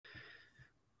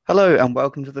Hello and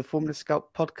welcome to the Formula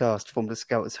Scout podcast. Formula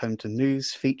Scout is home to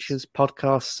news, features,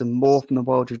 podcasts, and more from the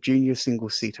world of junior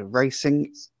single-seater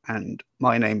racing. And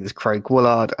my name is Craig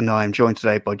Woolard, and I am joined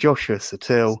today by Joshua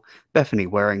Satil, Bethany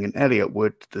Waring, and Elliot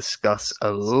Wood to discuss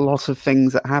a lot of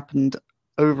things that happened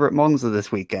over at Monza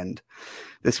this weekend.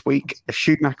 This week,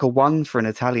 Schumacher won for an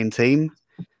Italian team.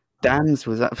 Dams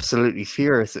was absolutely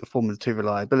furious at Formula 2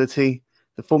 reliability.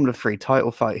 The Formula 3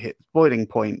 title fight hit boiling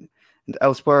point, and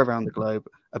elsewhere around the globe,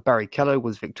 Barrichello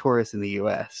was victorious in the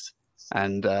US,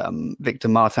 and Victor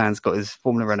Martin's got his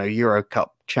Formula Renault Euro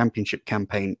Cup championship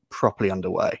campaign properly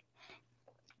underway.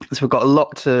 So we've got a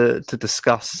lot to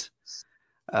discuss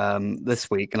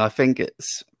this week, and I think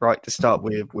it's right to start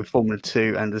with Formula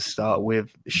 2 and to start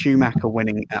with Schumacher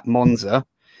winning at Monza.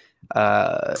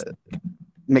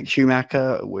 Mick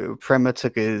Schumacher, Prema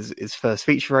took his first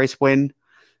feature race win.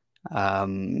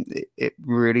 It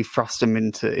really thrust him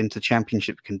into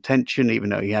championship contention, even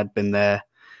though he had been there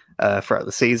throughout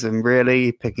the season,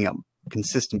 really picking up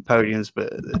consistent podiums.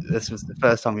 But this was the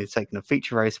first time he'd taken a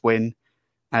feature race win,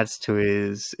 adds to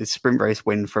his sprint race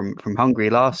win from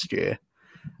Hungary last year.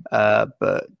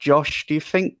 But Josh, do you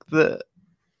think that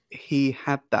he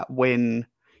had that win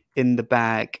in the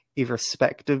bag,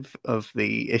 irrespective of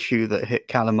the issue that hit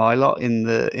Callum Ilott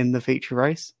in the feature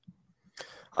race?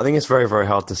 I think it's very, very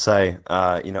hard to say.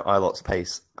 Ilott's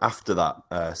pace after that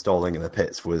stalling in the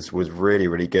pits was really,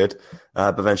 really good.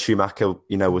 But then Schumacher,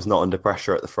 was not under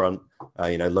pressure at the front.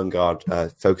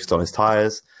 Lundgaard focused on his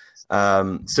tyres.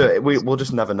 So we'll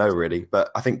just never know, really.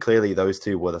 But I think clearly those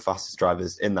two were the fastest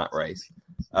drivers in that race.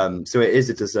 So it is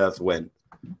a deserved win.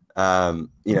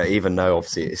 Even though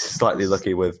obviously it's slightly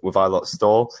lucky with Ilott's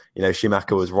stall.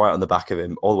 Schumacher was right on the back of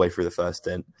him all the way through the first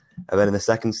stint. And then in the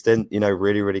second stint,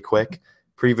 really, really quick.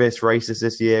 Previous races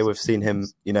this year, we've seen him,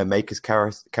 make his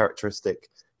characteristic,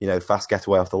 fast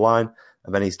getaway off the line,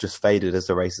 and then he's just faded as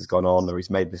the race has gone on, or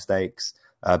he's made mistakes.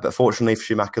 But fortunately for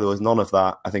Schumacher, there was none of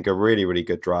that. I think a really, really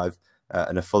good drive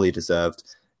and a fully deserved,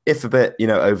 if a bit,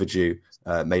 overdue,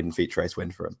 maiden feature race win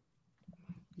for him.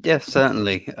 Yes,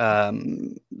 certainly.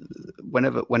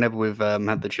 Whenever we've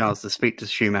had the chance to speak to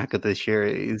Schumacher this year,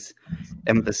 he's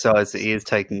emphasised that he is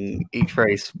taking each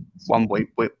race one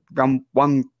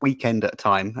weekend at a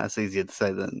time. That's easier to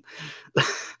say than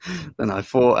I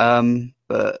thought.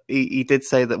 But he did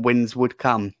say that wins would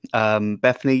come.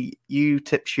 Bethany, you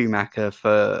tipped Schumacher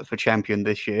for champion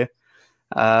this year.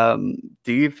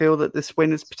 Do you feel that this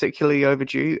win is particularly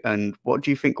overdue? And what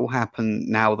do you think will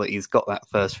happen now that he's got that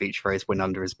first feature race win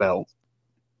under his belt?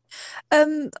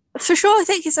 For sure, I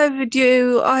think it's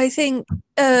overdue. I think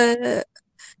it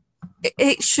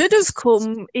should have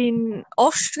come in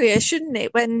Austria, shouldn't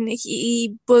it? When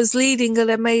he was leading and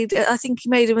I think he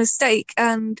made a mistake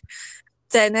and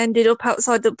then ended up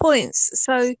outside the points.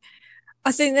 So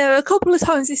I think there are a couple of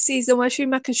times this season where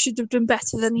Schumacher should have done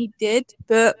better than he did,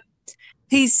 but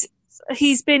he's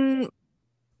been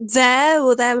there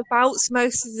or thereabouts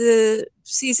most of the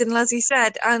season, as he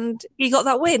said, and he got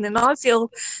that win, and I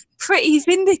feel pretty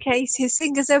vindicated,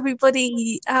 seeing as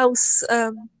everybody else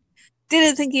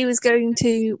didn't think he was going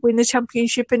to win the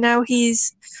championship, and now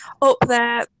he's up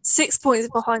there 6 points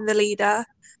behind the leader.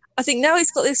 I think now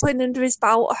he's got this win under his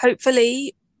belt.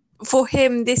 Hopefully for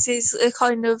him, this is a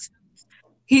kind of,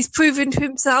 he's proven to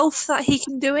himself that he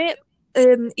can do it.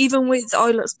 Even with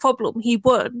Ilott's problem, he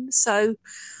won, so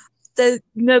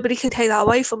nobody can take that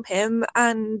away from him,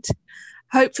 and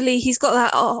hopefully he's got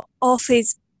that off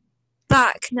his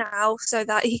back now so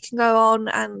that he can go on.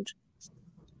 And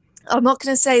I'm not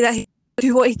going to say that he will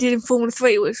do what he did in Formula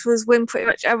 3, which was win pretty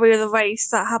much every other race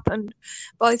that happened,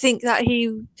 but I think that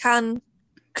he can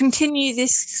continue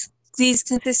these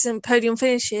consistent podium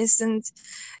finishes, and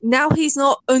now he's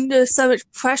not under so much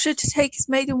pressure to take his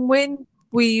maiden win.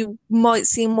 We might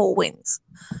see more wins.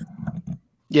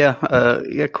 Yeah,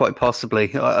 quite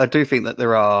possibly. I do think that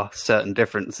there are certain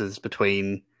differences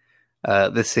between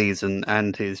this season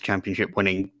and his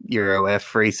championship-winning Euro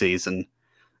F3 season.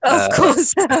 Of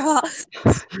course there are.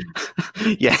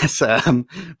 Yes,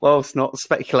 whilst not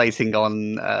speculating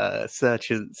on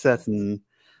certain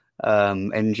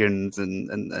engines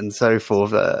and so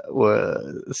forth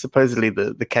were supposedly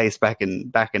the case back in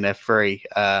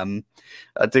F3.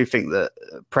 I do think that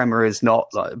Prema is not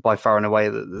by far and away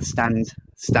the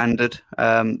standard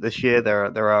this year.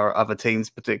 There are other teams,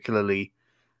 particularly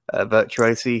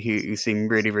Virtuosi, who seem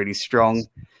really, really strong.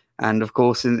 And of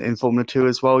course, in Formula 2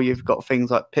 as well, you've got things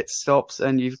like pit stops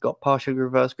and you've got partial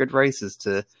reverse grid races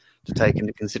to take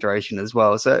into consideration as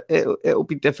well. So it'll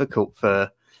be difficult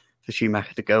for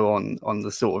Schumacher to go on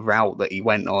the sort of route that he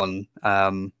went on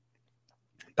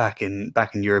back in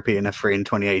European F3 in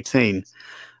 2018.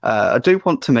 I do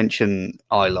want to mention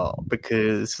Ilott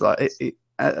because, like,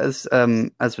 as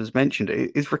was mentioned,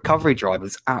 his recovery drive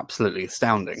was absolutely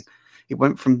astounding. He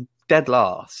went from dead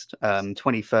last,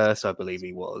 21st, I believe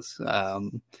he was,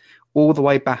 all the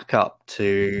way back up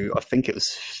to, I think it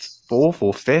was fourth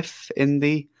or fifth in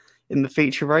the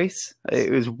feature race.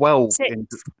 It was well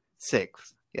into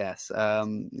sixth. Yes,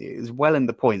 it was well in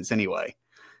the points anyway,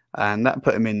 and that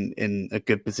put him in a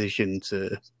good position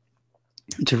to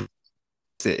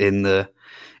in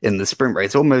the sprint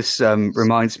race. Almost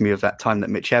reminds me of that time that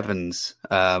Mitch Evans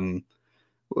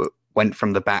went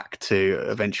from the back to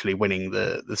eventually winning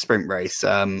the sprint race.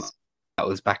 That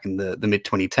was back in the mid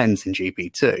 2010s in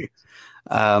GP2.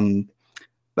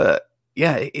 But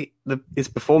yeah, his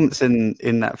performance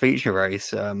in that feature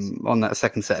race on that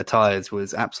second set of tyres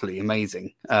was absolutely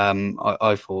amazing.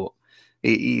 I thought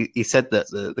he said that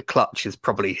the clutch is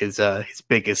probably his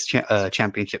biggest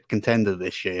championship contender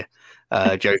this year,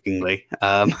 jokingly.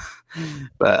 But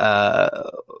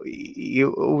he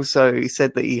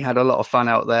said that he had a lot of fun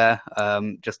out there,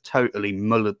 just totally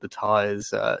mullered the tyres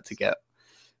to get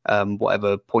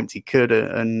whatever points he could,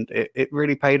 and it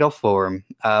really paid off for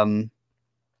him.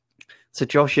 So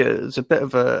Josh, it was a bit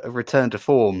of a return to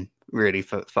form, really,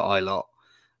 for Ilott.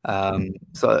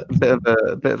 So a bit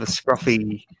of a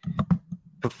scruffy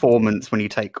performance when you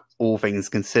take all things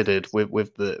considered,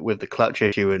 with the clutch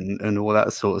issue and all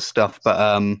that sort of stuff.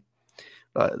 But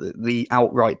the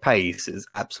outright pace is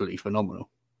absolutely phenomenal.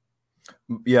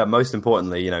 Yeah, most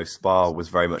importantly, Spa was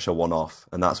very much a one-off,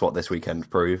 and that's what this weekend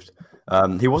proved.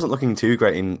 He wasn't looking too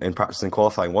great in practice and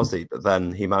qualifying, was he? But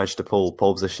then he managed to pull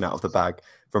pole position out of the bag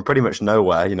from pretty much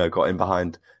nowhere, got in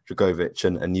behind Dragovic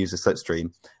and used the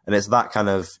slipstream. And it's that kind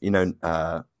of,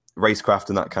 racecraft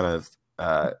and that kind of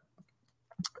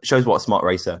shows what a smart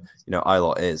racer,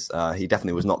 Ilott is. He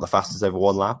definitely was not the fastest over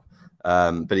one lap,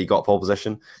 but he got pole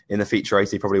position. In the feature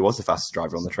race, he probably was the fastest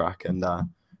driver on the track. And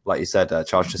like you said,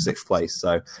 charged to sixth place.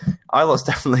 So Ilott's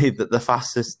definitely the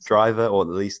fastest driver, or at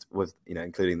least with,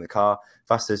 including the car,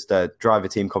 fastest driver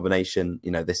team combination,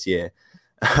 this year.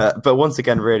 But once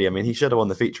again, really, he should have won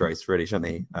the feature race, really,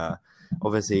 shouldn't he?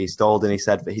 Obviously, he stalled, and he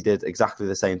said that he did exactly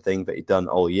the same thing that he'd done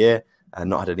all year and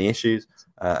not had any issues.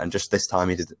 And just this time,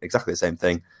 he did exactly the same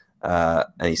thing, and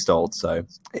he stalled. So,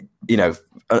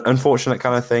 unfortunate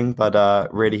kind of thing,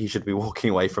 but really, he should be walking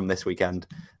away from this weekend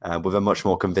with a much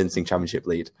more convincing championship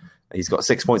lead. He's got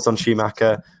 6 points on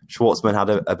Schumacher. Schwartzman had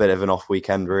a bit of an off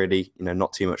weekend, really,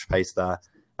 not too much pace there.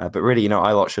 But really,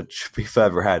 Ilott should be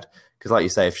further ahead. Because like you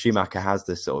say, if Schumacher has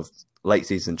this sort of late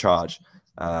season charge,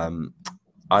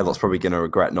 Ilott's probably going to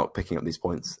regret not picking up these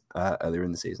points earlier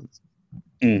in the season.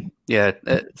 Yeah,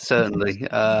 certainly.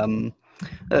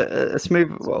 Let's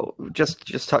move. Well,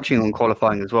 just touching on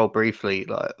qualifying as well briefly.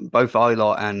 Like both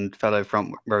Ilott and fellow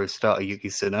front row starter Yuki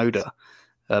Tsunoda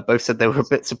both said they were a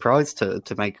bit surprised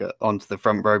to make it onto the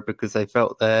front row because they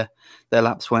felt their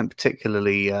laps weren't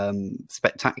particularly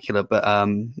spectacular. But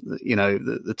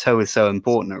the toe is so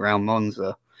important around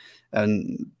Monza,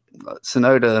 and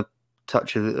Tsunoda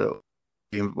touches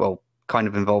kind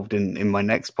of involved in my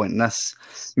next point, and that's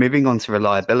moving on to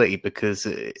reliability, because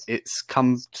it's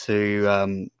come to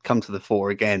the fore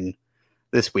again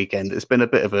this weekend. It's been a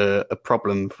bit of a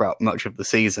problem throughout much of the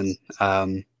season,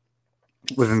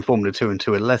 within Formula 2 and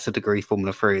to a lesser degree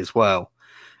Formula 3 as well.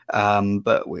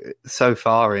 But so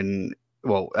far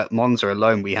at Monza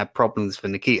alone, we had problems for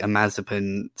Nikita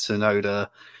Mazepin, Tsunoda,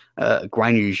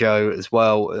 Guan Yu Zhou as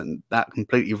well, and that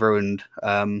completely ruined.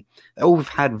 They all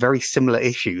had very similar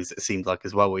issues, it seems like,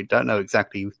 as well. We don't know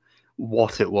exactly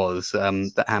what it was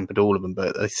that hampered all of them,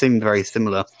 but they seemed very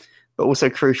similar. But also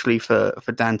crucially for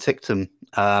Dan Ticktum,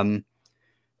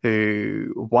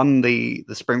 who won the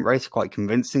sprint race quite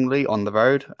convincingly on the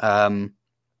road,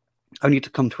 only to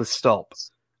come to a stop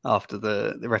after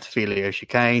the Rettifilo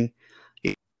chicane.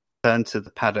 He turned to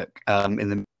the paddock in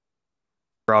the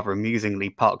rather amusingly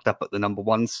parked up at the number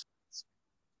one.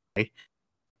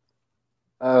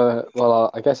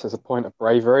 Well, I guess it's a point of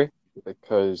bravery,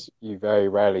 because you very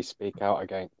rarely speak out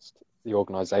against the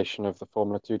organisation of the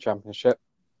Formula 2 Championship.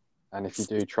 And if you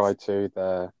do try to,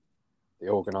 the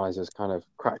organisers kind of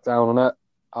crack down on it.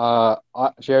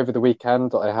 Actually, over the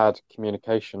weekend, I had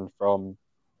communication from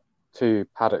two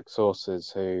paddock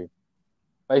sources who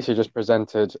basically just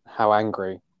presented how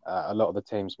angry a lot of the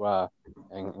teams were,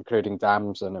 including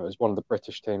Dams, and it was one of the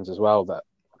British teams as well that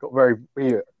got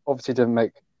we obviously didn't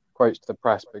make quotes to the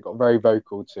press, but got very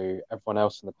vocal to everyone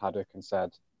else in the paddock and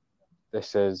said,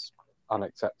 this is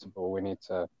unacceptable, we need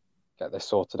to get this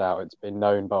sorted out. It's been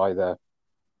known by the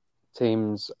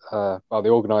teams, by the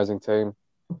organising team,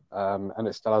 and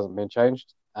it still hasn't been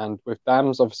changed. And with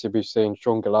Dams, obviously we've seen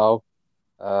Sean Gallal,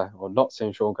 or not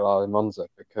seen Sean Gallal in Monza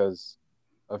because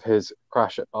of his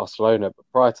crash at Barcelona. But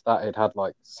prior to that, he'd had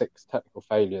like 6 technical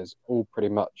failures, all pretty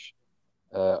much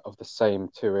of the same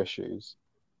 2 issues.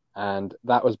 And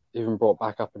that was even brought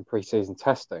back up in pre-season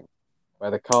testing,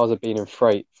 where the cars had been in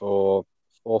freight for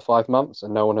 4 or 5 months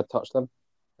and no one had touched them.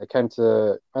 They went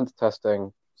to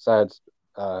testing, said,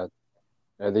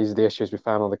 these are the issues we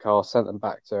found on the car, sent them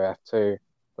back to F2.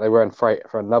 They were in freight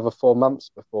for another 4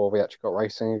 months before we actually got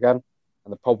racing again.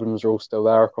 And the problems are all still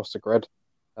there across the grid.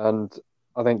 And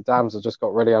I think Dams have just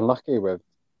got really unlucky with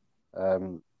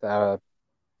their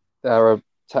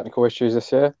technical issues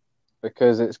this year,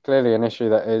 because it's clearly an issue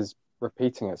that is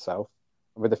repeating itself.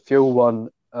 With the fuel one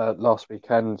last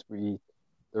weekend,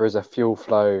 there is a fuel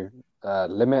flow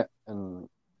limit in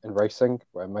racing,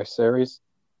 where in most series.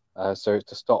 So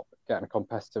to stop getting a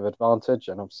competitive advantage,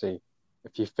 and obviously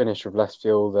if you finish with less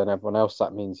fuel than everyone else,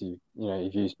 that means you've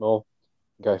used more,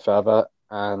 go further.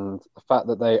 And the fact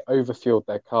that they overfueled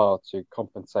their car to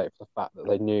compensate for the fact that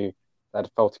they knew they had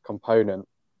a faulty component,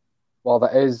 while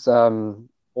that is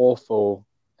awful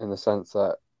in the sense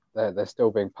that they're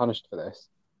still being punished for this,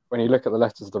 when you look at the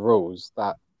letters of the rules,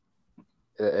 that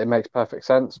it makes perfect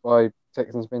sense why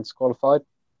Ticton's been disqualified,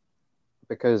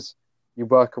 because you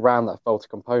work around that faulty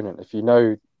component. If you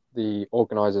know the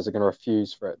organisers are going to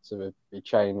refuse for it to be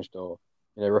changed, or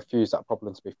refuse that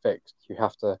problem to be fixed, you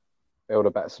have to build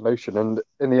a better solution. And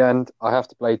in the end, I have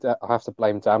to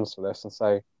blame Dams for this and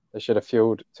say they should have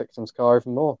fueled Ticton's car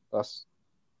even more.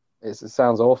 It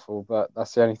sounds awful, but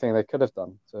that's the only thing they could have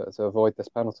done to avoid this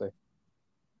penalty.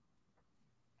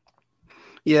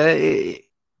 Yeah,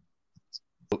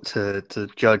 to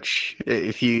judge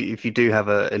if you do have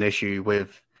an issue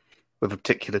with a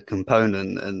particular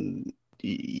component and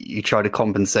you try to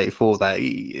compensate for that,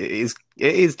 it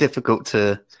is difficult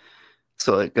to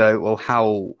sort of go, well,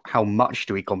 how much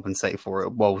do we compensate for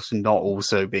it whilst not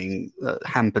also being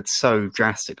hampered so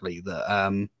drastically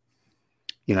that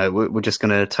we're just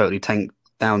going to totally tank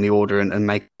down the order and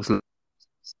make us look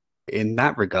in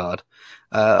that regard.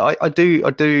 I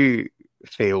do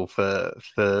feel for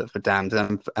Dams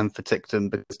and for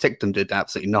Ticton, because Ticton did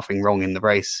absolutely nothing wrong in the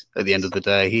race. At the end of the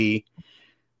day,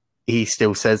 he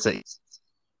still says that he's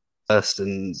first,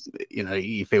 and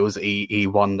he feels that he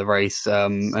won the race,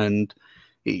 and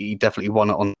he definitely won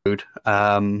it on the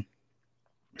road.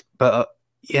 But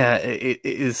yeah, it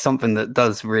is something that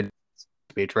does really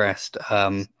be addressed.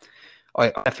 I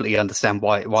definitely understand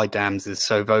why Dams is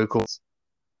so vocal,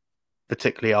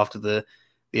 particularly after the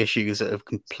issues that have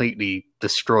completely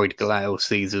destroyed Gallal's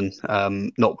season,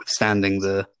 notwithstanding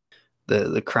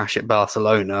the crash at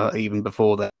Barcelona. Even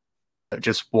before that, it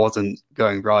just wasn't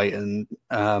going right. And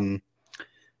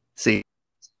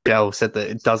Gell said that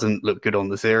it doesn't look good on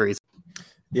the series.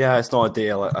 Yeah, it's not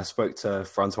ideal. I spoke to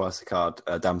Francois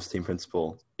Sicard, Dams team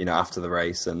principal, after the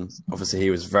race, and obviously he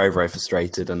was very, very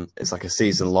frustrated, and it's like a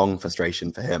season-long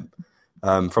frustration for him.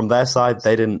 From their side,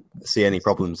 they didn't see any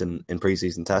problems in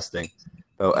pre-season testing,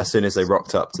 but as soon as they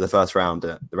rocked up to the first round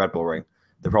at the Red Bull Ring,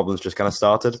 the problems just kind of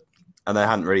started, and they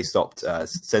hadn't really stopped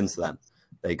since then.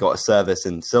 They got a service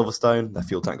in Silverstone. Their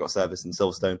fuel tank got a service in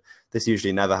Silverstone. This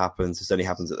usually never happens. This only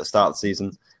happens at the start of the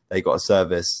season. They got a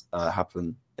service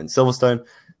happen in Silverstone.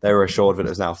 They were assured that it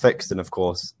was now fixed, and of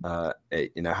course,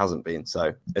 it hasn't been.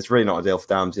 So it's really not ideal for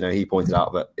Dams. He pointed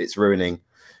out that it's ruining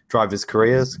drivers'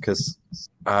 careers because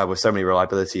with so many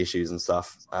reliability issues and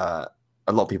stuff,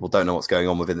 a lot of people don't know what's going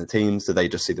on within the teams. Do they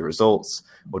just see the results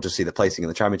or just see the placing in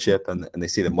the championship and they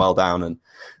see them well down? And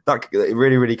that it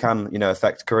really, really can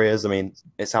affect careers. I mean,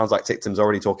 it sounds like Ticton's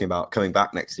already talking about coming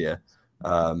back next year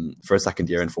for a second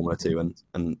year in Formula 2,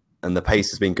 and the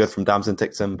pace has been good from Dams and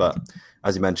Ticton, but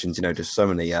as you mentioned, just so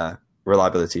many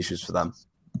reliability issues for them.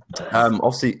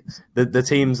 Obviously, the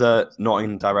teams are not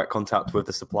in direct contact with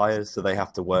the suppliers, so they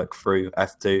have to work through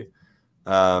F2.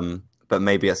 But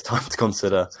maybe it's time to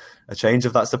consider a change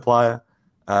of that supplier.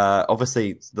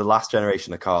 Obviously, the last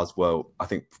generation of cars were, I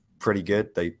think, pretty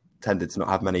good. They tended to not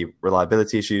have many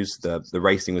reliability issues. The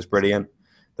racing was brilliant.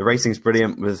 The racing's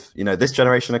brilliant with this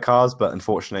generation of cars, but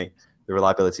unfortunately, the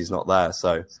reliability is not there.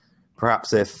 So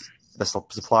perhaps if the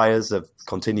suppliers have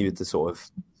continued to sort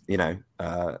of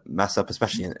mess up,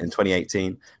 especially in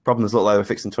 2018. Problems look like they were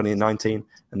fixed in 2019,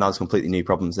 and now there's completely new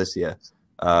problems this year.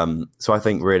 So I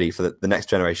think really for the next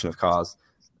generation of cars,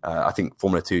 I think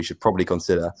Formula 2 should probably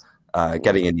consider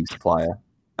getting a new supplier.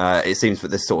 It seems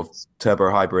that this sort of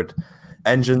turbo hybrid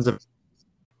engines have...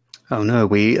 Oh no,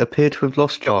 we appear to have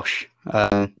lost Josh.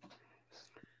 Bruno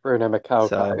Macau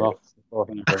cut him off before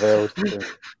he revealed.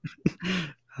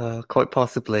 Quite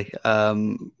possibly.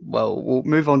 Well, we'll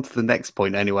move on to the next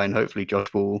point anyway, and hopefully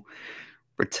Josh will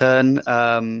return.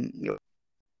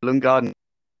 Lundgaard,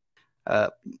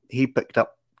 he picked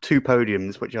up 2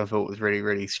 podiums, which I thought was really,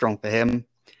 really strong for him.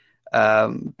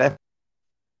 Beth,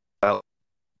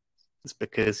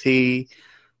 because he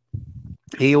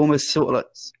almost sort of like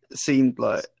seemed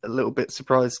like a little bit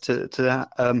surprised to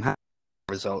have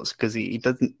results, because he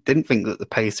didn't think that the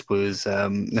pace was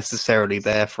necessarily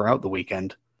there throughout the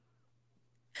weekend.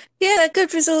 Yeah,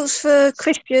 good results for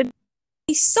Christian.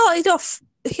 He started off,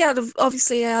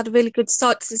 obviously had a really good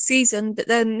start to the season, but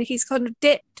then he's kind of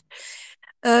dipped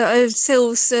over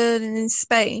Silverstone and in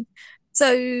Spain.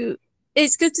 So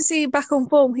it's good to see him back on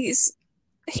form. He's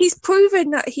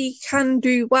proven that he can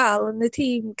do well and the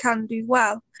team can do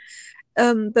well.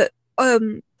 But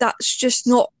that's just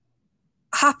not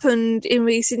happened in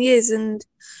recent years. And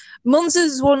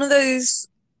Monza's one of those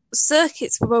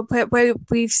circuits where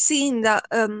we've seen that.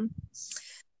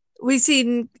 We've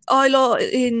seen Ilott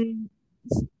in.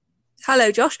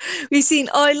 Hello, Josh. We've seen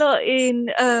Ilott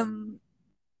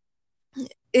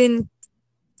in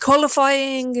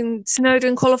qualifying and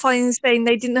Snowden qualifying in Spain.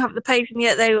 They didn't have the pace, and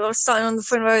yet they were starting on the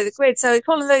front row of the grid. So it's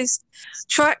one of those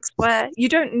tracks where you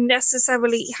don't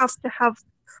necessarily have to have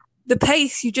the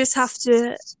pace. You just have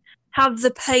to have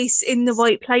the pace in the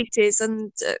right places,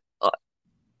 and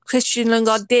Christian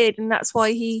Lundgaard did, and that's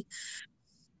why he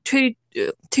two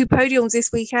podiums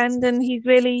this weekend, and he's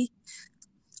really,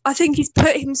 I think he's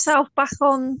put himself back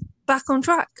on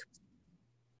track.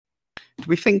 Do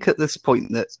we think at this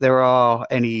point that there are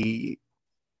any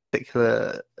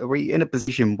particular? Are we in a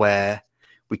position where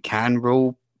we can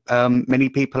rule many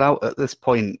people out at this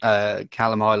point?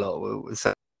 Callum Ilott was.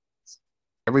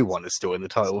 Everyone is still in the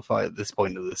title fight at this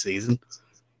point of the season.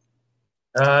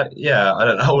 Yeah, I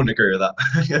don't know. I wouldn't agree with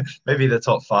that. Maybe the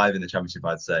top 5 in the championship,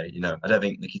 I'd say. I don't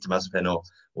think Nikita Mazepin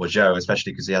or Joe,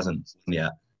 especially because he hasn't won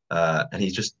yet, and he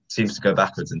just seems to go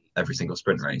backwards in every single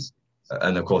sprint race.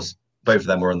 And of course, both of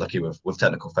them were unlucky with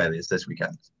technical failures this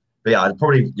weekend. But yeah, I'd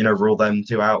probably rule them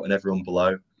 2 out and everyone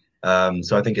below.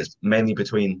 So I think it's mainly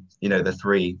between the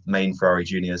 3 main Ferrari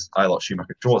juniors, Ilott,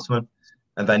 Schumacher, Schwartzman,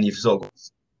 and then you've sort of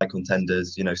got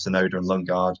contenders, Tsunoda and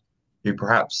Lundgaard, who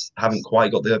perhaps haven't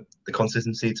quite got the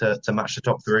consistency to match the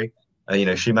top 3.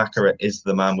 Schumacher is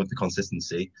the man with the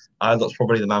consistency. Ilott's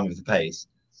probably the man with the pace.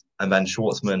 And then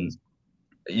Schwartzman,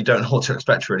 you don't know what to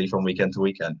expect really from weekend to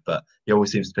weekend, but he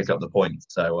always seems to pick up the points.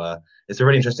 So it's a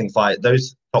really interesting fight.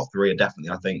 Those top 3 are definitely,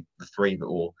 I think, the 3 that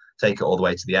will take it all the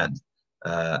way to the end.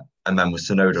 And then with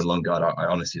Tsunoda and Lundgaard, I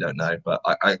honestly don't know. But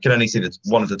I can only see that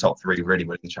one of the top 3 really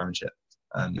winning the championship,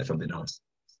 if I'm being honest.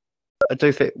 I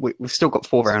do think we've still got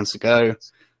 4 rounds to go.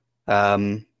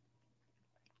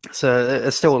 So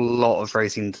there's still a lot of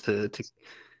racing to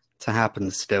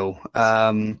happen still.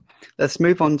 Let's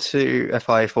move on to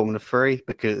FIA Formula 3,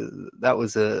 because that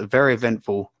was a very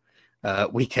eventful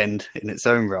weekend in its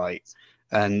own right.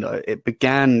 And it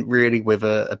began really with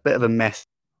a bit of a mess.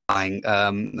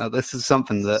 Now, this is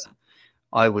something that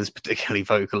I was particularly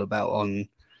vocal about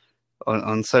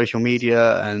on social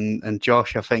media, and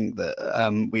Josh, I think that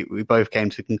we both came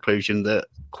to the conclusion that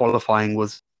qualifying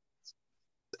was,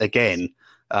 again,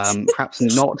 perhaps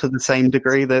not to the same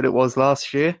degree that it was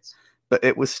last year, but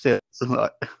it was still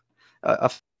like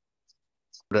a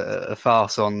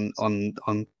farce on. I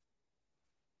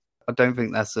don't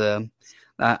think that's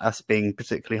being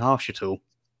particularly harsh at all.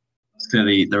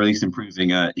 Clearly, they're at least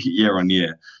improving year on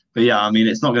year. But yeah, I mean,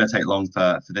 it's not going to take long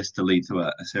for this to lead to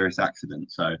a serious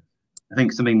accident. So I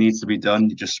think something needs to be done.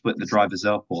 You just split the drivers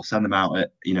up or send them out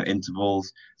at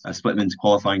intervals, split them into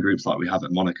qualifying groups like we have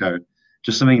at Monaco.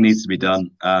 Just something needs to be done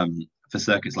for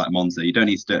circuits like Monza. You don't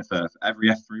need to do it for every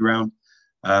F3 round,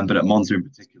 but at Monza in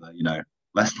particular,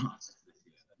 less. I mean,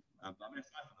 aside from that,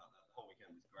 the whole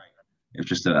weekend was great. It was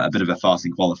just a bit of a farce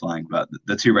in qualifying, but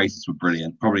the 2 races were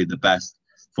brilliant. Probably the best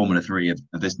Formula 3 of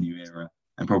this new era,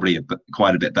 and probably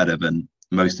quite a bit better than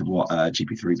most of what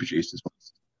GP3 produced as well.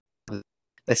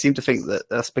 They seem to think that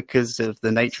that's because of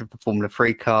the nature of the Formula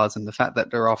 3 cars and the fact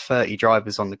that there are 30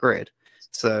 drivers on the grid.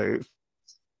 So,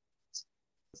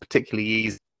 particularly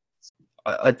easy.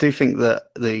 I do think that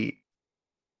the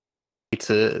way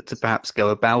to perhaps go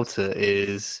about it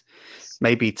is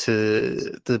maybe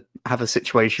to have a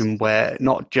situation where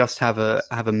not just have a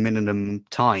minimum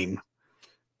time,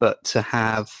 but to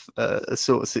have a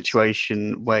sort of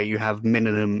situation where you have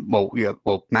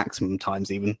maximum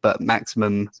times even, but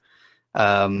maximum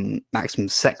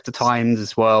sector times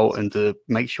as well, and to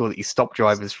make sure that you stop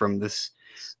drivers from this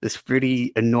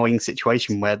really annoying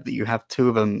situation where you have 2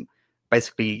 of them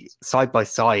basically side by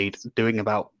side doing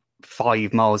about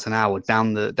 5 miles an hour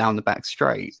down the back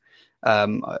straight.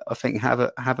 I think have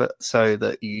it so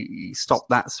that you stop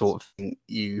that sort of thing.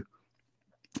 You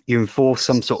enforce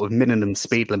some sort of minimum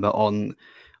speed limit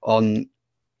on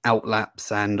out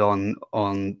laps and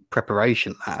on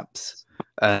preparation laps,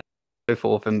 so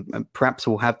forth, and perhaps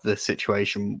we'll have the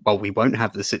situation. Well, we won't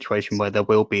have the situation where there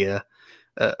will be a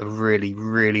really,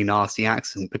 really nasty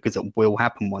accident, because it will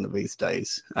happen one of these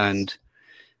days. And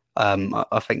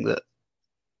I think that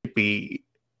we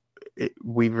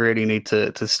really need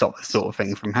to stop this sort of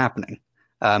thing from happening.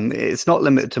 It's not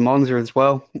limited to Monza as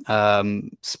well.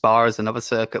 Spa is another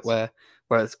circuit where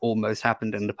it's almost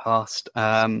happened in the past.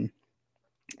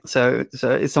 So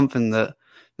it's something that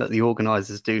the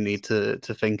organisers do need to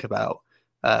think about.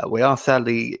 We are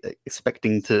sadly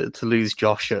expecting to lose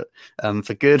Josh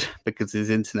for good, because his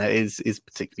internet is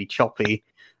particularly choppy.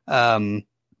 But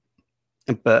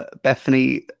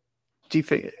Bethany, do you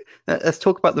think? Let's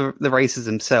talk about the races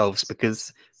themselves,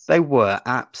 because they were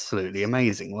absolutely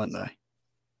amazing, weren't they?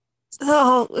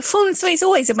 Oh, Formula 3 is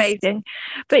always amazing,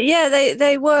 but yeah,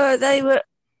 they were.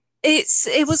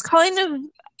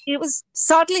 It was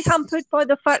sadly hampered by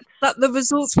the fact that the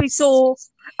results we saw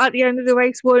at the end of the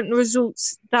race weren't the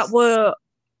results that were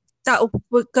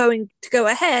going to go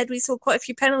ahead. We saw quite a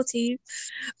few penalties,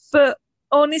 but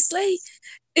honestly,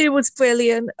 it was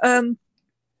brilliant. We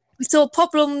saw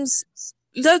problems.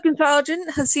 Logan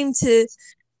Sargent has seemed to.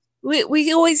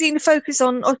 We always seem to focus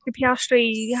on Oscar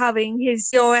Piastri having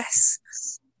his DRS,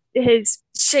 his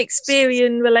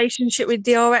Shakespearean relationship with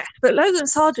DRS, but Logan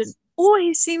Sargent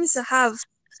always seems to have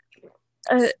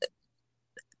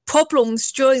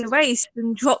problems during the race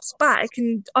and drops back,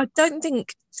 and I don't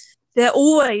think they're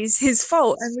always his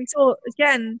fault. And we saw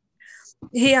again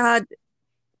he had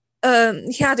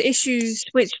issues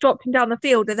which dropped him down the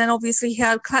field, and then obviously he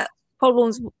had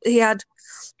problems. He had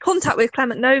contact with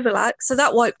Clement Novalak, so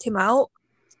that wiped him out.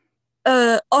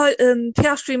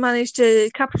 Piastri managed to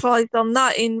capitalise on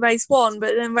that in race 1,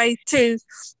 but then race 2,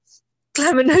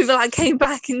 Clement Novalak came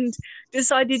back and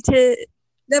decided to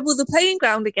level the playing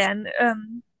ground again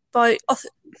by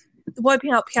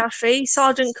wiping out Piastri.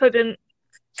 Sargent couldn't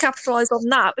capitalise on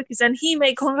that, because then he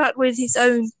made contact with his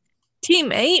own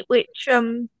teammate, which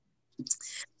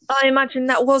I imagine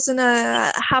that wasn't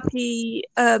a happy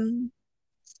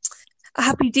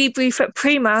debrief at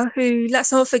Prima, who,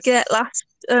 let's not forget,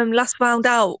 last round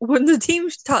out won the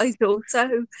team's title.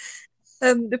 So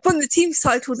they've won the team's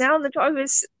title now, and the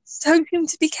drivers don't seem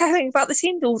to be caring about the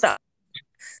team all that.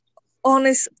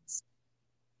 Honest,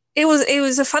 it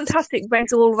was a fantastic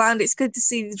race all around. It's good to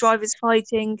see the drivers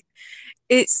fighting.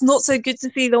 It's not so good to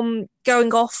see them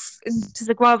going off into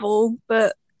the gravel,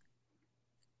 but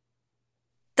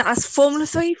that's Formula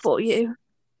 3 for you.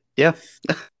 Yeah.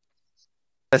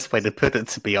 Best way to put it,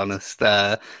 to be honest.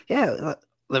 The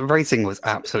racing was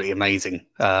absolutely amazing.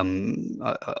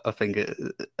 I think,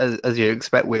 as you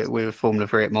expect with Formula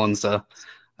 3 at Monza,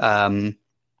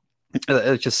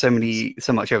 there's just so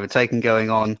much overtaking going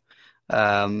on.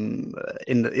 In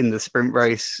the sprint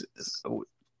race,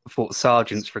 I thought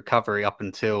Sargent's recovery up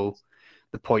until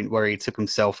the point where he took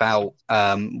himself out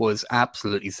was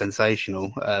absolutely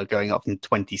sensational, going up from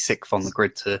 26th on the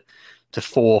grid to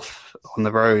 4th on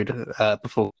the road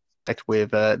before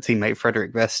with teammate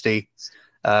Frederick Vesti.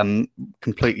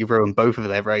 Completely ruined both of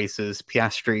their races.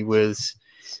 Piastri was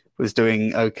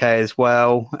doing okay as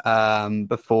well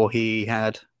before he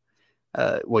had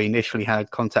he initially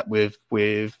had contact with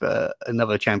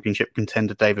another championship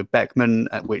contender, David Beckman,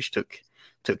 which took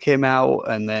him out,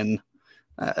 and then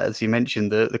as you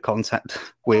mentioned, the contact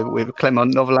with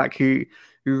Clement Novalak, who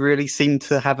really seemed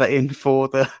to have it in for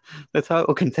the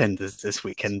title contenders this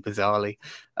weekend, bizarrely.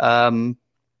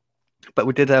 But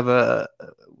we did have a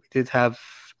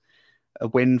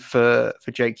win for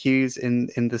Jake Hughes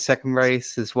in the second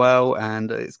race as well,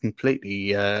 and it's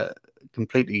completely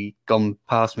gone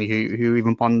past me who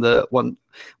even won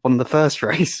the first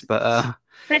race. But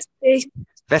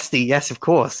Vesti, yes, of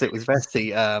course, it was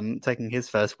Vesti taking his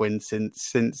first win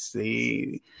since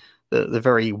the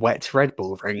very wet Red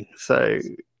Bull ring. So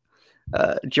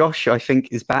Josh, I think,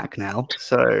 is back now.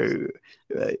 So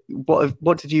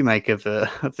what did you make of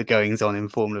the goings on in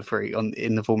Formula 3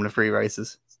 in the Formula 3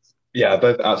 races? Yeah,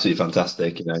 both absolutely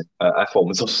fantastic. F1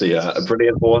 was obviously a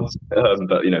brilliant one,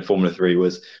 but Formula 3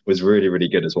 was really, really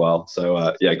good as well.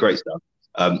 So yeah, great stuff.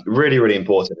 Really, really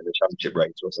important in the championship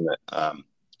race, wasn't it?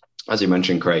 As you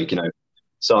mentioned, Craig,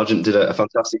 Sargent did a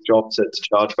fantastic job to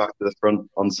charge back to the front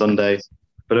on Sunday.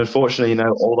 But unfortunately,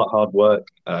 all that hard work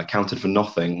counted for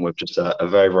nothing with just a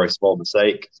very, very small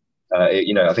mistake.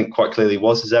 I think quite clearly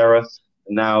was his error.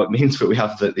 Now it means that we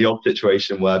have the odd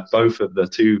situation where both of the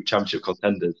two championship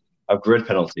contenders have grid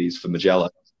penalties for Mugello,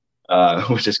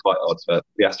 which is quite odd for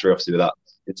Piastri, obviously, with that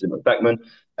incident with Beckman,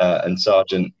 and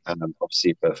Sargent,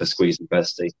 obviously, for squeezing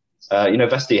Vesti.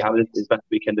 Vesti had his best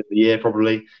weekend of the year,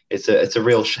 probably. It's a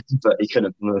real shame that he couldn't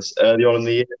have done this early on in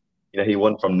the year. He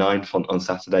won from ninth on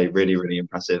Saturday. Really, really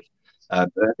impressive. But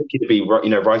I think he'd be right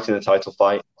in the title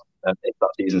fight if that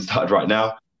season started right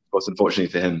now. Of course,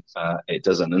 unfortunately for him, it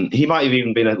doesn't. And he might have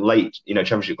even been a late,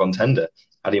 championship contender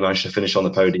had he managed to finish on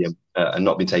the podium and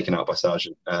not be taken out by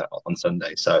Sargent on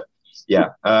Sunday. So, yeah,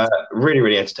 really,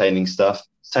 really entertaining stuff.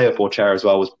 Teo Porcher as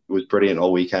well was brilliant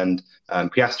all weekend.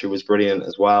 Piastri was brilliant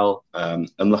as well.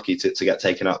 Unlucky to get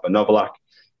taken out by Novalak,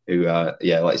 who, like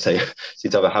you say,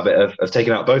 seems to have a habit of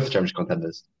taking out both the championship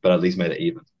contenders, but at least made it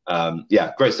even.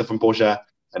 Great stuff from Porcher.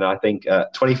 And I think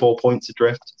 24 points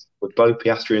adrift with both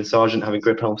Piastri and Sargent having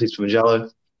grid penalties for Mugello.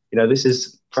 This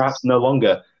is perhaps no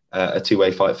longer a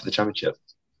two-way fight for the championship.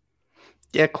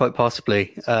 Yeah, quite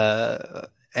possibly.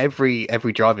 Every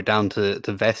driver down to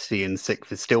Vesti in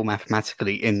sixth is still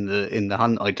mathematically in the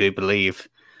hunt, I do believe.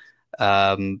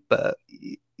 But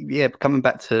yeah, coming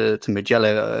back to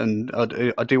Mugello, and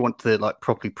I do want to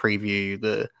properly preview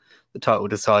the title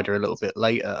decider a little bit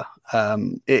later.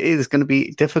 It is going to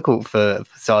be difficult for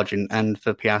Sargent and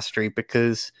for Piastri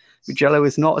because Mugello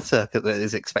is not a circuit that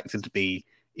is expected to be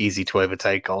easy to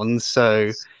overtake on. So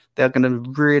they're going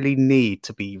to really need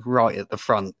to be right at the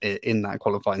front in that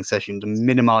qualifying session to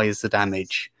minimize the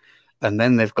damage. And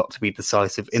then they've got to be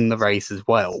decisive in the race as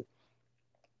well.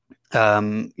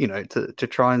 To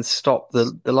try and stop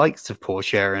the likes of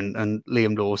Porcher and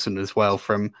Liam Lawson as well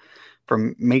from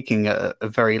making a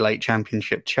very late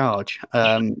championship charge.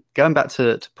 Going back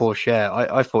to Porcher,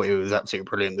 I thought it was absolutely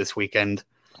brilliant this weekend.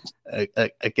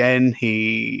 Again,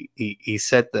 he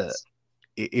said that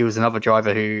he was another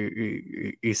driver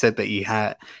who said that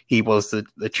he was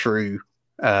the true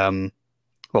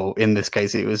in this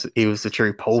case he was the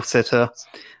true pole sitter,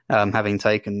 having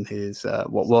taken his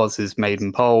what was his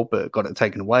maiden pole but got it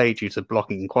taken away due to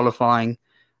blocking in qualifying.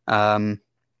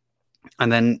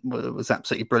 And then it was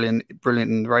absolutely brilliant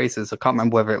in the races. I can't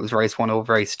remember whether it was race 1 or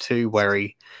race 2 where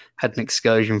he had an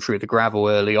excursion through the gravel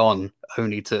early on,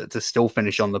 only to still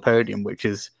finish on the podium, which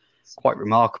is quite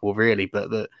remarkable, really.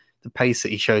 But the pace that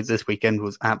he showed this weekend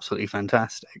was absolutely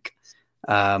fantastic.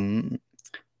 So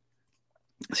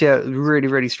yeah, really,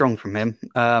 really strong from him.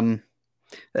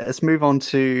 Let's move on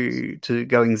to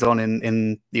goings on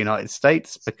in the United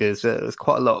States, because there's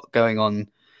quite a lot going on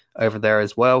over there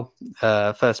as well.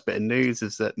 First bit of news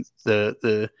is that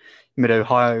the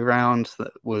Mid-Ohio round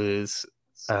that was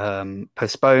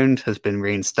postponed has been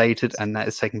reinstated, and that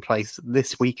is taking place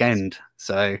this weekend.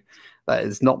 So that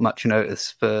is not much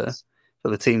notice for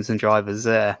the teams and drivers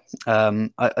there.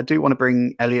 I do want to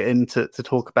bring Elliot in to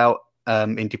talk about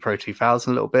Indy Pro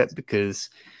 2000 a little bit, because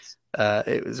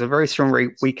it was a very strong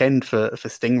weekend for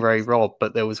Stingray Rob,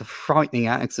 but there was a frightening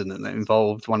accident that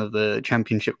involved one of the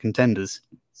championship contenders.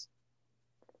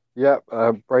 Yeah,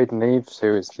 Braden Eves,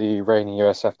 who is the reigning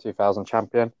USF 2000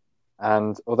 champion.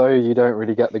 And although you don't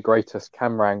really get the greatest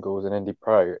camera angles in Indy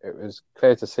Pro, it was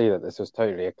clear to see that this was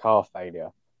totally a car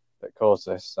failure that caused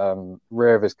this.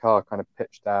 Rear of his car kind of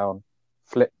pitched down,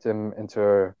 flipped him into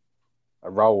a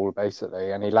roll,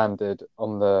 basically, and he landed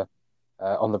on the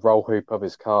roll hoop of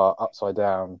his car upside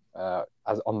down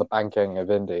as on the banking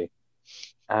of Indy.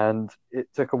 And it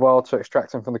took a while to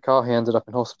extract him from the car. He ended up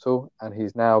in hospital, and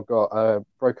he's now got a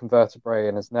broken vertebrae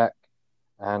in his neck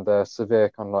and severe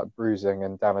kind of like bruising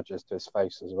and damages to his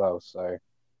face as well. So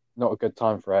not a good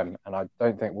time for him. And I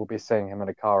don't think we'll be seeing him in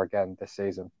a car again this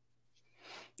season.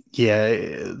 Yeah,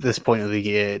 at this point of the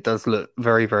year, it does look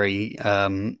very, very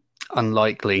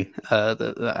unlikely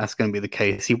that's going to be the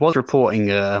case. He was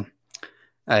reporting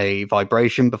a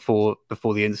vibration before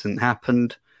the incident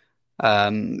happened.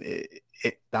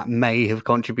 That may have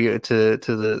contributed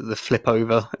to the flip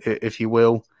over, if you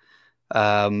will.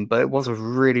 But it was a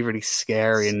really, really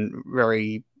scary and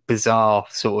very bizarre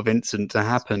sort of incident to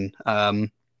happen.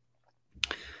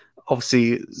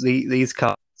 Obviously, these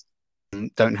cars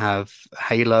don't have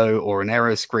halo or an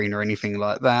aero screen or anything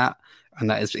like that, and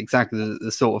that is exactly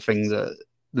the sort of thing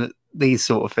that these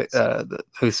sort of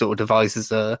those sort of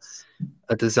devices are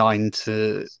designed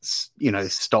to,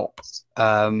 stop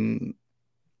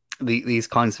these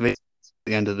kinds of issues at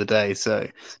the end of the day. So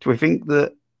do we think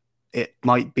that it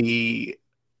might be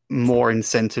more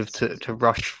incentive to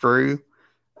rush through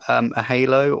a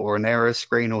halo or an aero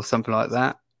screen or something like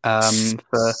that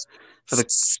for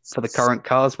the current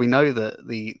cars? We know that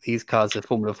these cars are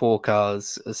Formula 4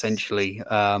 cars essentially,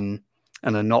 and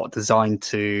are not designed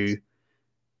to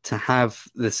to have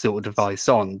this sort of device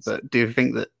on. But do you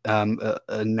think that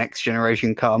a next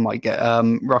generation car might get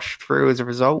rushed through as a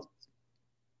result?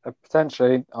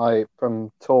 Potentially,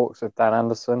 from talks with Dan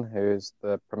Anderson, who is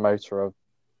the promoter of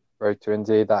Road to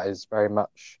Indy, that is very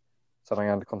much something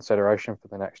under consideration for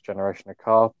the next generation of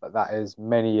car, but that is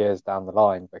many years down the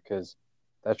line because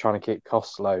they're trying to keep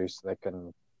costs low so they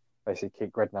can basically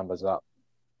keep grid numbers up.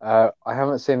 I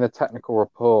haven't seen the technical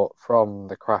report from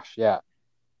the crash yet,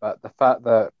 but the fact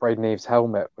that Braden Eves'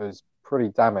 helmet was pretty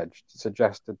damaged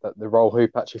suggested that the roll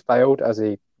hoop actually failed as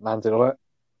he landed on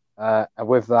it. And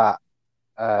with that,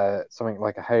 something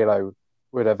like a halo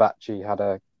would have actually had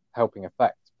a helping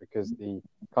effect because the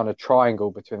kind of triangle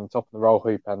between the top of the roll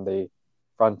hoop and the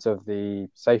front of the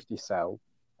safety cell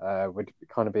would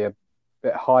kind of be a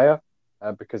bit higher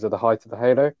because of the height of the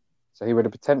halo. So he would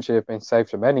have potentially have been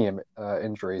saved from any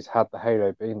injuries had the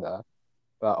halo been there.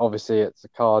 But obviously it's a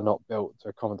car not built to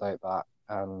accommodate that.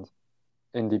 And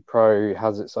Indy Pro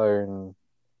has its own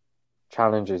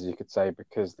challenges, you could say,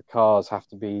 because the cars have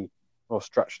to be more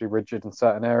structurally rigid in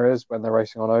certain areas when they're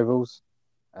racing on ovals.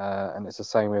 And it's the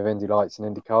same with Indy Lights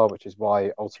and IndyCar, which is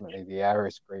why ultimately the aero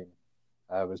screen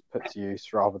was put to use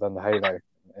rather than the halo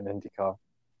in IndyCar.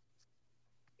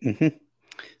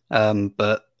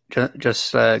 But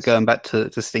just going back to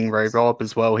Stingray Robb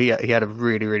as well, he had a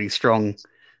really, really strong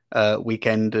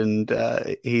weekend, and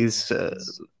he's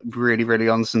really, really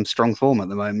on some strong form at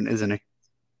the moment, isn't he?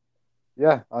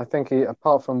 Yeah, I think he,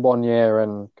 apart from 1 year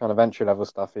and kind of entry level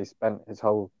stuff, he spent his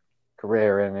whole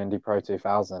career in Indy Pro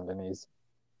 2000, and he's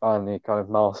finally kind of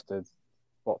mastered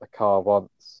what the car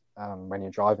wants when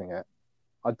you're driving it.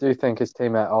 I do think his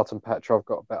teammate Artem Petrov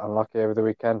got a bit unlucky over the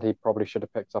weekend. He probably should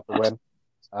have picked up a win.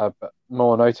 But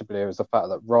more notably, it was the fact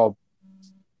that Rob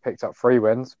picked up 3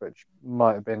 wins, which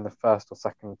might have been the first or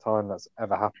second time that's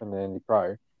ever happened in Indy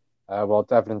Pro, while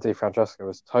Devlin DeFrancesco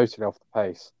was totally off the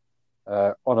pace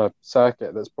on a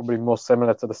circuit that's probably more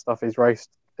similar to the stuff he's raced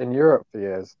in Europe for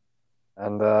years.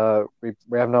 And we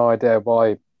have no idea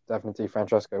why Devlin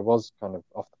DeFrancesco was kind of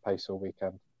off the pace all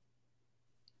weekend.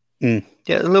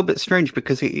 Yeah, a little bit strange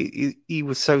because he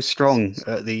was so strong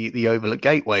at the Oval at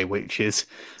Gateway, which is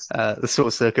the sort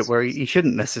of circuit where he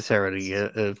shouldn't necessarily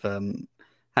have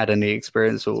had any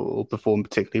experience or performed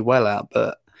particularly well at.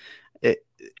 But it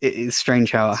is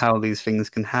strange how these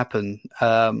things can happen.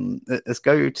 Let's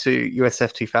go to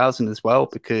USF 2000 as well,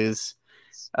 because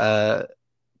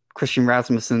Christian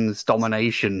Rasmussen's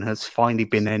domination has finally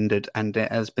been ended, and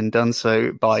it has been done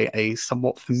so by a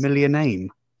somewhat familiar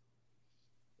name.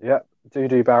 Yeah,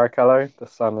 Dudu Barrichello, the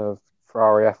son of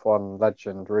Ferrari F1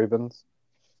 legend Rubens.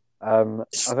 I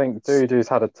think Dudu's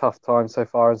had a tough time so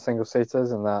far in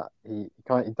single-seaters, in that he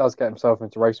does get himself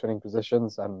into race-winning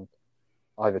positions and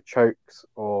either chokes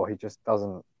or he just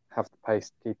doesn't have the pace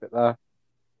to keep it there.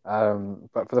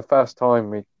 But for the first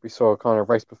time, we saw a kind of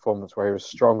race performance where he was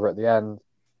stronger at the end.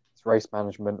 His race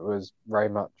management was very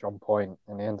much on point,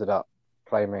 and he ended up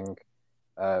claiming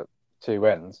 2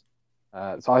 wins.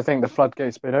 So I think the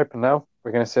floodgate's been open now.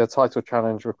 We're going to see a title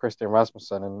challenge with Christian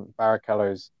Rasmussen, and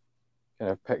Barrichello's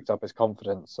picked up his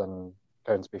confidence and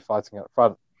going to be fighting at the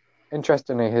front.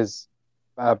 Interestingly, his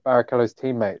Barrichello's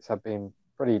teammates have been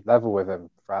pretty level with him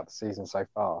throughout the season so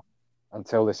far,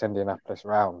 until this Indianapolis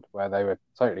round, where they were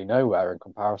totally nowhere in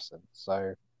comparison. So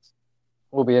it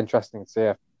will be interesting to see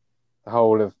if the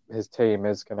whole of his team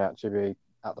is going to actually be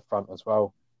at the front as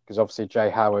well, because obviously Jay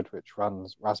Howard, which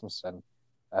runs Rasmussen,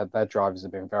 their drivers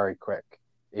have been very quick,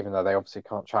 even though they obviously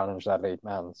can't challenge their lead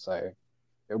man. So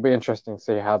it'll be interesting to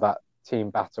see how that team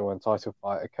battle and title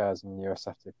fight occurs in the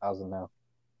USF 2000 now.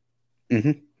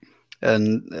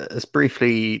 And let's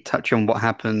briefly touch on what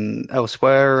happened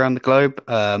elsewhere around the globe.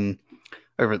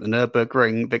 Over at the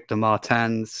Nürburgring, Victor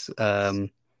Martins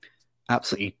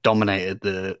absolutely dominated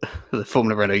the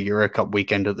Formula Renault Euro Cup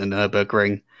weekend at the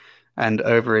Nürburgring. And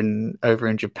over in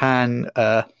Japan,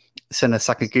 Senna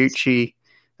Sakaguchi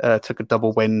took a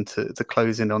double win to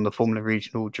close in on the Formula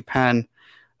Regional Japan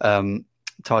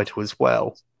title as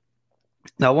well.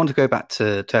 Now, I want to go back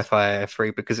to FIA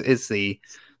F3 because it is the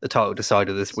title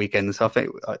decider this weekend. So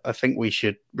I think we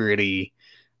should really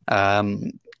preview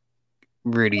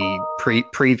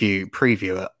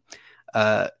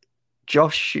it.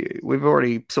 Josh, we've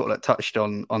already sort of touched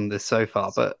on this so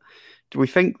far, but do we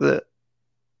think that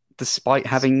despite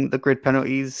having the grid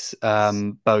penalties,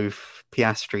 both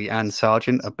Piastri and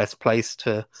Sargent are best placed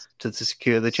to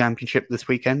secure the championship this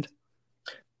weekend?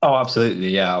 Oh, absolutely,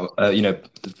 yeah.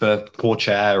 For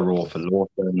Pourchaire or for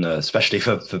Lawson, especially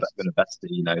for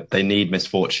Benavesti, they need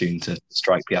misfortune to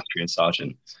strike Piastri and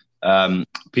Sargent.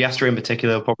 Piastri in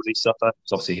particular will probably suffer,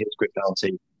 because obviously his grid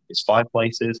penalty is 5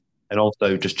 places, and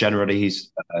also just generally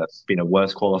he's been a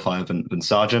worse qualifier than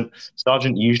Sargent.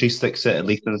 Sargent usually sticks it at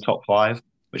least in the top 5,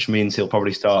 which means he'll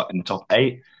probably start in the top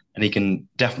 8, and he can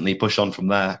definitely push on from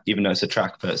there, even though it's a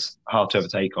track that's hard to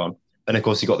overtake on. And of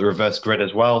course, you've got the reverse grid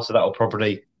as well, so that will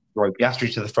probably throw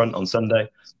Piastri to the front on Sunday.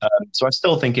 So I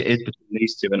still think it is between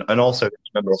these two, and also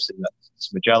remember obviously that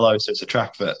it's Mugello, so it's a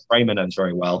track that Prema knows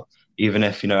very well. Even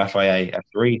if FIA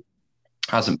F3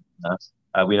 hasn't been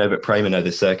there, we know that Prema know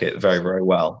this circuit very, very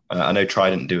well. I know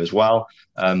Trident do as well,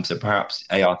 so perhaps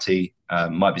ART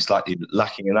might be slightly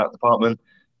lacking in that department.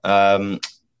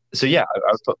 So yeah,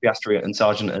 I would put Piastri and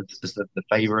Sargent as the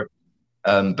favourite.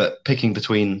 But picking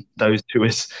between those two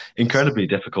is incredibly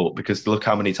difficult because look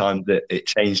how many times it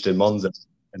changed in Monza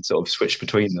and sort of switched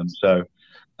between them. So,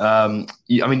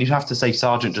 you'd have to say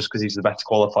Sargent just because he's the better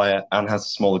qualifier and has a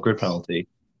smaller grid penalty.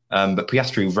 But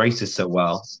Piastri races so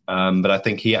well. But I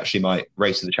think he actually might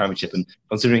race in the championship. And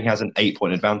considering he has an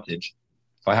 8-point advantage,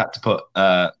 if I had to put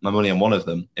my money on one of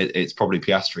them, it's probably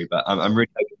Piastri. But I'm really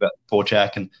hoping that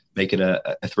Pourchaire can make it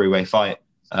a 3-way fight.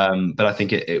 But I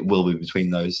think it will be between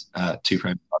those two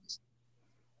frame parts.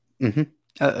 Mm-hmm.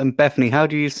 And Bethany, how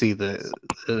do you see the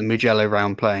Mugello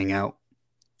round playing out?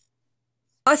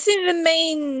 I think the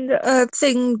main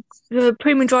thing the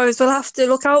Prema drivers will have to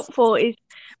look out for is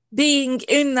being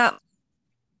in that.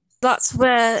 That's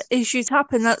where issues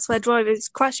happen. That's where drivers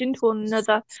crash into one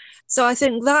another. So I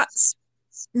think that's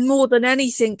more than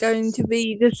anything going to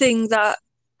be the thing that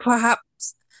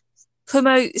perhaps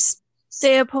promotes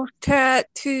Théo Pourchaire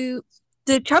to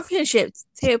the championship.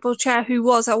 Théo Pourchaire, who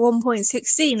was at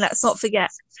 1.16, let's not forget.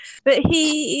 But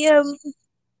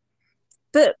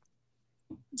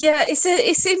yeah,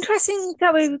 it's interesting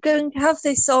that we're going to have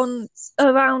this on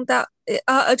around that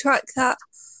a track that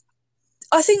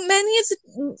I think many of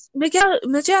the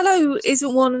Mugello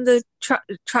isn't one of the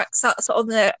tracks that's on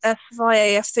the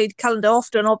FIA F3 calendar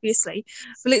often, obviously,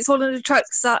 but it's one of the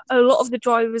tracks that a lot of the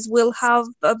drivers will have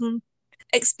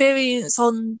experience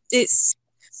on. It's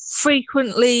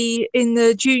frequently in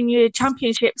the junior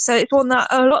championship, so it's one that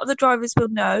a lot of the drivers will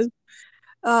know.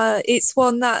 It's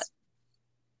one that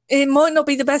it might not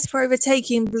be the best for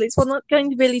overtaking, but it's one that's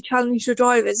going to really challenge the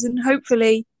drivers, and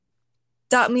hopefully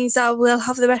that means that we'll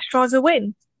have the best driver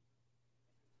win.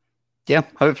 Yeah,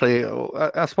 hopefully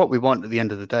that's what we want at the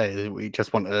end of the day. We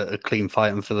just want a clean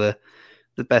fight and for the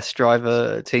best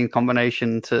driver team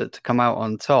combination to come out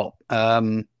on top.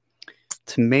 To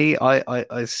me,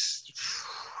 it's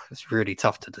really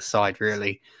tough to decide,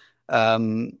 really. I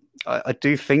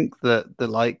do think that the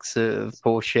likes of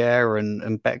Pourchaire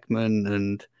and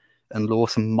Beckman and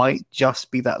Lawson might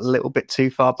just be that little bit too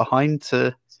far behind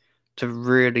to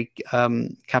really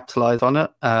capitalize on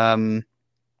it. But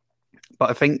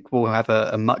I think we'll have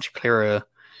a much clearer,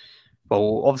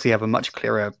 we'll obviously have a much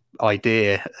clearer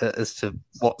idea as to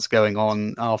what's going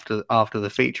on after the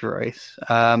feature race.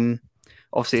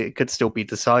 Obviously, it could still be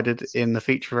decided in the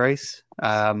feature race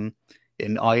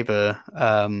in either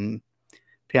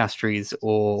Piastri's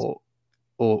or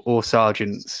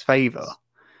Sargent's favour.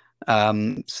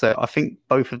 So I think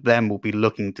both of them will be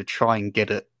looking to try and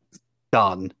get it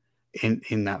done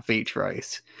in that feature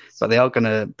race, but they are going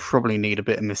to probably need a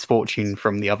bit of misfortune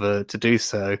from the other to do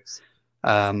so.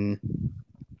 So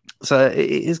it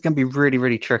is going to be really,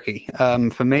 really tricky.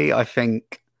 For me, I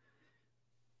think,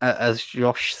 as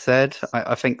Josh said,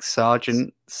 I think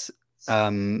Sargent's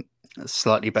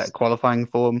slightly better qualifying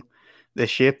form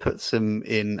this year puts him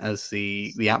in as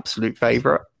the absolute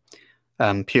favourite.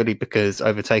 Purely because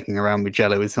overtaking around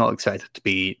Mugello is not expected to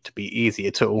be easy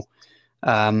at all.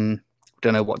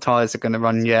 Don't know what tyres are going to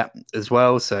run yet as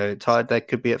well, so tyre deck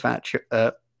could be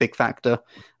a big factor.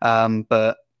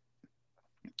 But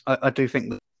I do think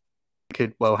that we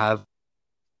could well have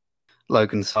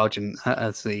Logan Sargent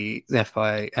as the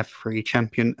FIA F3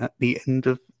 champion at the end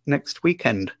of next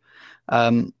weekend.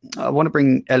 I want to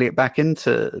bring Elliot back in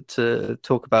to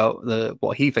talk about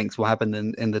what he thinks will happen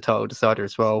in the title decider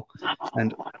as well,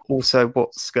 and also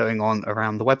what's going on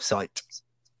around the website.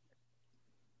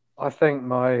 I think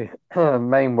my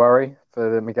main worry for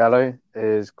the Mugello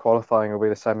is qualifying will be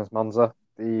the same as Monza.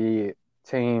 The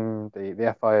team,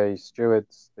 the FIA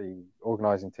stewards, the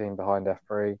organising team behind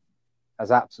F3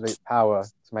 has absolute power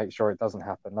to make sure it doesn't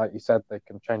happen. Like you said, they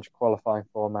can change the qualifying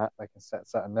format, they can set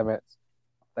certain limits.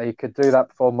 They could do that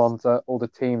before Monza. All the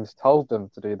teams told them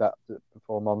to do that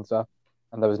before Monza,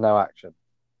 and there was no action.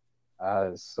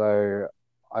 So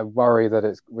I worry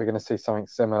that we're going to see something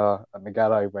similar at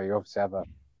Mugello, where you obviously have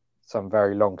some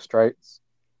very long straights.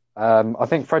 I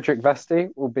think Frederik Vesti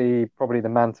will be probably the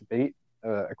man to beat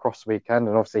across the weekend,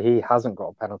 and obviously he hasn't got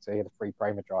a penalty, the three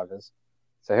Prema drivers.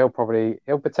 So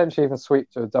he'll potentially even sweep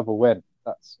to a double win.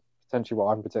 That's potentially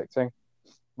what I'm predicting.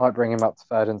 Might bring him up to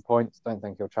third in points. Don't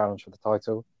think he'll challenge for the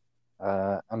title.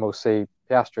 And we'll see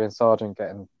Piastri and Sargent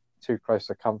getting too close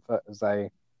to comfort as they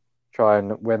try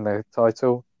and win the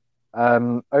title.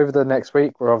 Over the next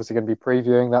week, we're obviously going to be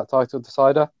previewing that title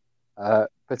decider.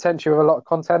 Potentially with a lot of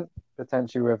content,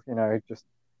 potentially with, just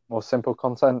more simple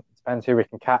content. Depends who we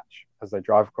can catch as they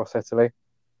drive across Italy.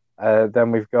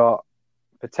 Then we've got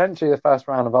potentially the first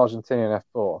round of Argentinian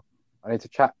F4. I need to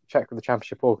check with the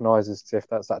championship organisers to see if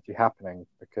that's actually happening,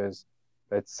 because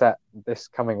they'd set this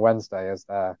coming Wednesday as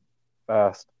their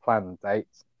first planned date,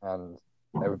 and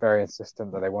they were very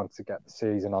insistent that they wanted to get the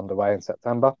season underway in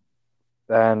September.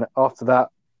 Then after that,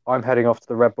 I'm heading off to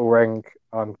the Red Bull Ring.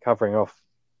 I'm covering off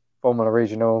Formula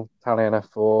Regional, Italian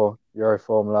F4, Euro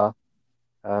Formula,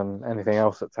 anything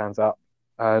else that turns up.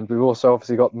 And we've also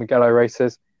obviously got the Mugello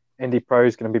races. Indy Pro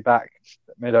is going to be back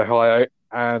at Mid-Ohio,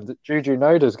 and Juju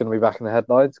Noda is going to be back in the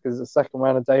headlines because it's the second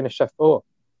round of Danish F4.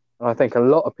 And I think a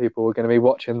lot of people are going to be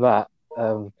watching that,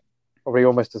 probably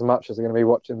almost as much as they're going to be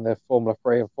watching the Formula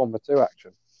 3 and Formula 2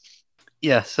 action.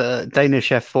 Yes, Danish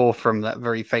F4 from that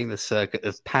very famous circuit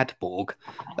of Padborg,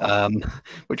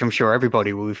 which I'm sure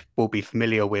everybody will be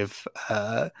familiar with.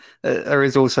 There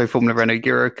is also Formula Renault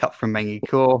Euro Cup from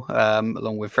Mexico,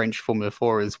 along with French Formula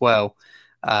 4 as well.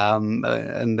 And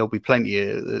there'll be plenty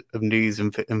of news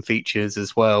and features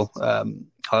as well.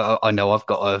 I know I've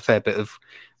got a fair bit of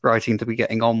writing to be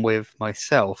getting on with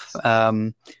myself.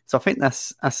 So I think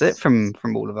that's it from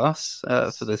all of us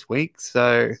for this week.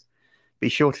 So be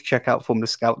sure to check out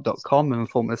formulascout.com and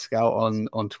Formula Scout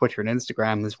on Twitter and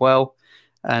Instagram as well.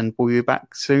 And we'll be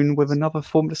back soon with another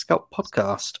Formula Scout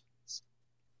podcast.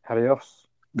 Adios.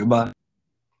 Goodbye.